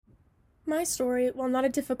My story, while not a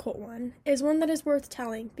difficult one, is one that is worth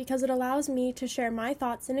telling because it allows me to share my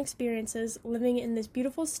thoughts and experiences living in this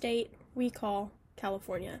beautiful state we call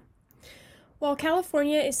California. While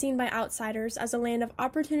California is seen by outsiders as a land of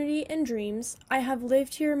opportunity and dreams, I have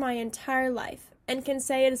lived here my entire life and can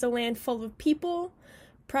say it is a land full of people,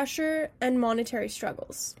 pressure, and monetary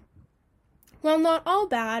struggles. While not all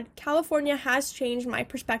bad, California has changed my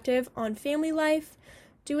perspective on family life,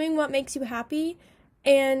 doing what makes you happy,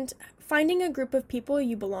 and finding a group of people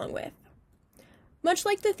you belong with. Much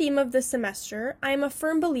like the theme of this semester, I am a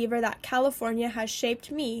firm believer that California has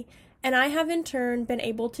shaped me, and I have in turn been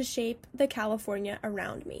able to shape the California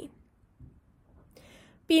around me.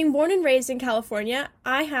 Being born and raised in California,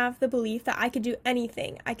 I have the belief that I could do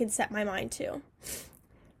anything I could set my mind to.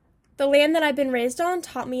 The land that I've been raised on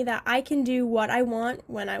taught me that I can do what I want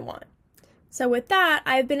when I want. So with that,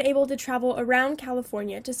 I've been able to travel around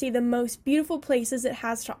California to see the most beautiful places it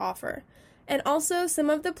has to offer, and also some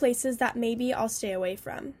of the places that maybe I'll stay away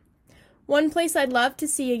from. One place I'd love to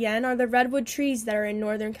see again are the redwood trees that are in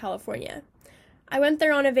Northern California. I went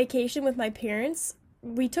there on a vacation with my parents.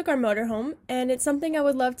 We took our motorhome, and it's something I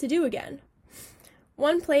would love to do again.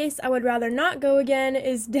 One place I would rather not go again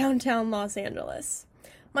is downtown Los Angeles.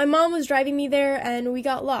 My mom was driving me there, and we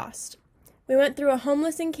got lost. We went through a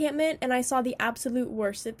homeless encampment, and I saw the absolute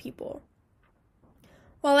worst of people.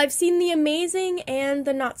 While I've seen the amazing and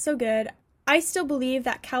the not so good, I still believe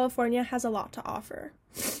that California has a lot to offer.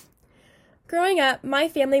 Growing up, my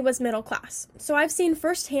family was middle class, so I've seen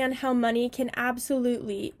firsthand how money can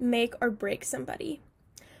absolutely make or break somebody.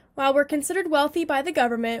 While we're considered wealthy by the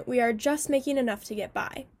government, we are just making enough to get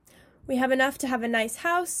by. We have enough to have a nice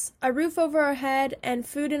house, a roof over our head, and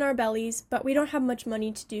food in our bellies, but we don't have much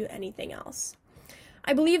money to do anything else.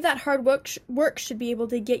 I believe that hard work should be able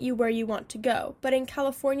to get you where you want to go, but in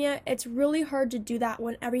California, it's really hard to do that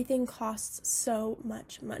when everything costs so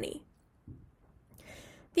much money.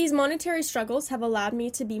 These monetary struggles have allowed me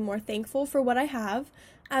to be more thankful for what I have,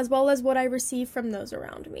 as well as what I receive from those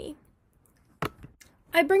around me.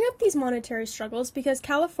 I bring up these monetary struggles because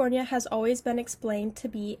California has always been explained to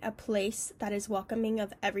be a place that is welcoming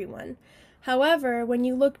of everyone. However, when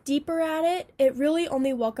you look deeper at it, it really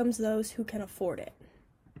only welcomes those who can afford it.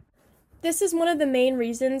 This is one of the main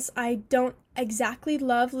reasons I don't exactly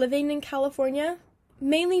love living in California,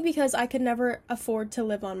 mainly because I could never afford to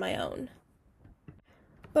live on my own.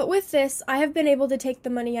 But with this, I have been able to take the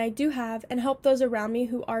money I do have and help those around me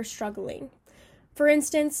who are struggling. For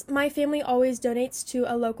instance, my family always donates to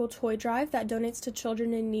a local toy drive that donates to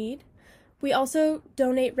children in need. We also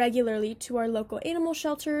donate regularly to our local animal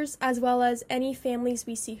shelters, as well as any families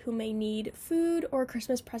we see who may need food or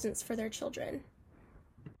Christmas presents for their children.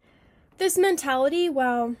 This mentality,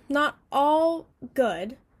 while not all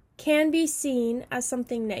good, can be seen as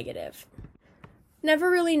something negative.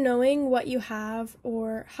 Never really knowing what you have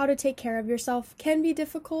or how to take care of yourself can be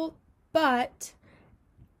difficult, but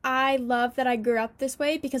I love that I grew up this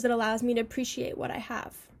way because it allows me to appreciate what I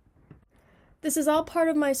have. This is all part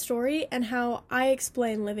of my story and how I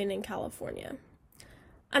explain living in California.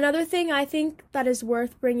 Another thing I think that is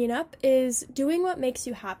worth bringing up is doing what makes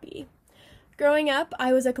you happy. Growing up,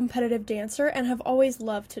 I was a competitive dancer and have always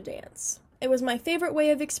loved to dance. It was my favorite way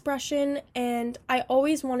of expression, and I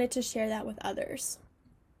always wanted to share that with others.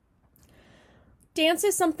 Dance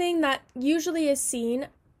is something that usually is seen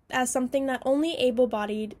as something that only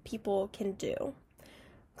able-bodied people can do.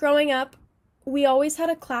 Growing up, we always had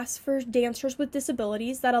a class for dancers with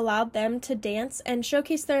disabilities that allowed them to dance and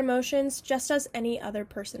showcase their emotions just as any other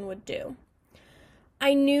person would do.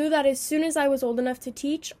 I knew that as soon as I was old enough to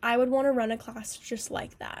teach, I would want to run a class just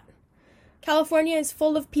like that. California is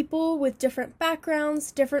full of people with different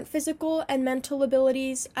backgrounds, different physical and mental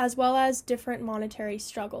abilities, as well as different monetary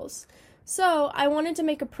struggles. So I wanted to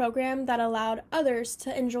make a program that allowed others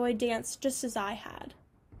to enjoy dance just as I had.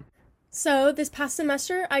 So this past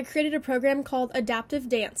semester, I created a program called Adaptive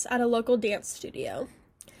Dance at a local dance studio.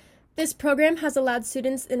 This program has allowed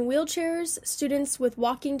students in wheelchairs, students with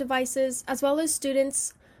walking devices, as well as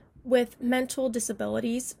students with mental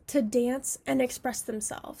disabilities to dance and express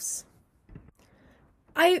themselves.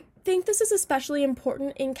 I think this is especially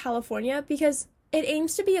important in California because it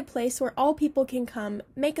aims to be a place where all people can come,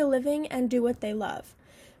 make a living, and do what they love.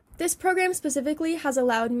 This program specifically has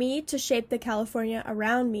allowed me to shape the California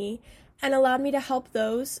around me and allowed me to help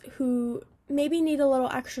those who maybe need a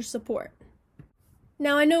little extra support.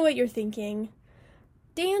 Now, I know what you're thinking.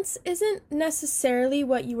 Dance isn't necessarily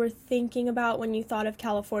what you were thinking about when you thought of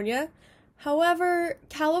California. However,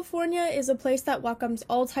 California is a place that welcomes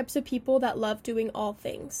all types of people that love doing all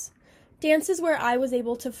things. Dance is where I was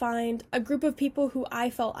able to find a group of people who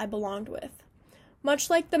I felt I belonged with.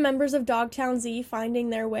 Much like the members of Dogtown Z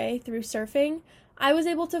finding their way through surfing, I was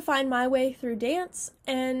able to find my way through dance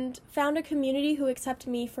and found a community who accept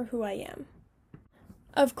me for who I am.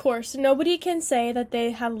 Of course, nobody can say that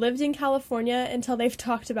they have lived in California until they've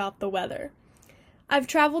talked about the weather. I've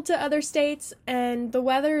traveled to other states, and the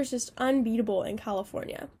weather is just unbeatable in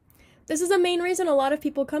California. This is the main reason a lot of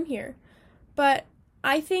people come here, but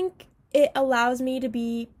I think it allows me to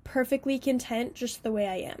be perfectly content just the way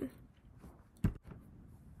I am.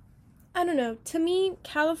 I don't know, to me,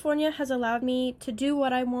 California has allowed me to do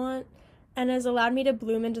what I want and has allowed me to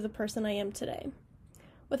bloom into the person I am today.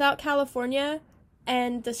 Without California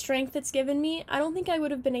and the strength it's given me, I don't think I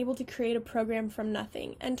would have been able to create a program from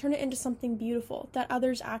nothing and turn it into something beautiful that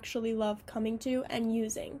others actually love coming to and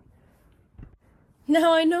using.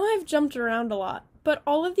 Now, I know I've jumped around a lot, but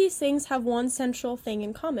all of these things have one central thing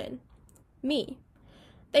in common: me.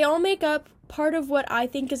 They all make up part of what I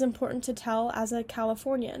think is important to tell as a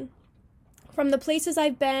Californian. From the places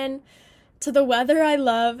I've been, to the weather I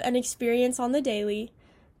love and experience on the daily,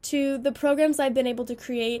 to the programs I've been able to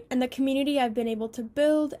create and the community I've been able to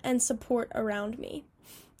build and support around me.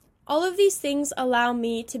 All of these things allow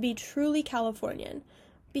me to be truly Californian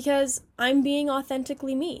because I'm being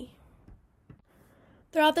authentically me.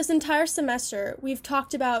 Throughout this entire semester, we've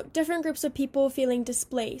talked about different groups of people feeling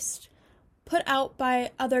displaced, put out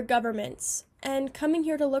by other governments, and coming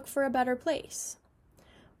here to look for a better place.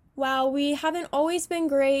 While we haven't always been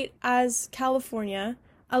great as California,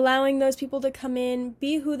 allowing those people to come in,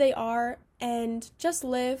 be who they are, and just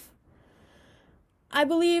live, I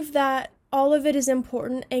believe that all of it is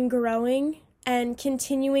important in growing and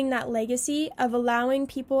continuing that legacy of allowing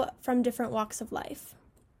people from different walks of life.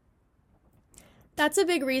 That's a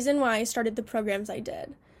big reason why I started the programs I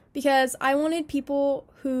did, because I wanted people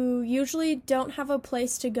who usually don't have a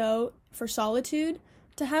place to go for solitude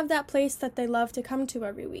to have that place that they love to come to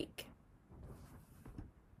every week.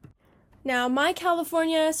 Now, my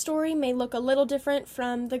California story may look a little different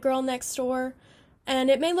from the girl next door,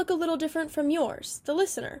 and it may look a little different from yours, the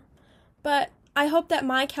listener. But I hope that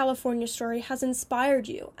my California story has inspired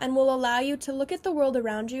you and will allow you to look at the world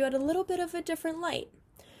around you at a little bit of a different light.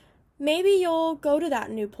 Maybe you'll go to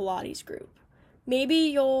that new Pilates group. Maybe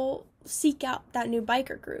you'll seek out that new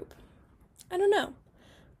biker group. I don't know.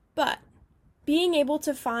 But being able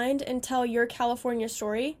to find and tell your California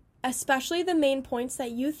story, especially the main points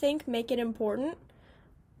that you think make it important,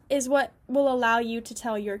 is what will allow you to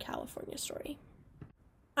tell your California story.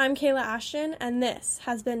 I'm Kayla Ashton, and this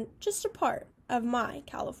has been just a part of my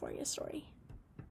California story.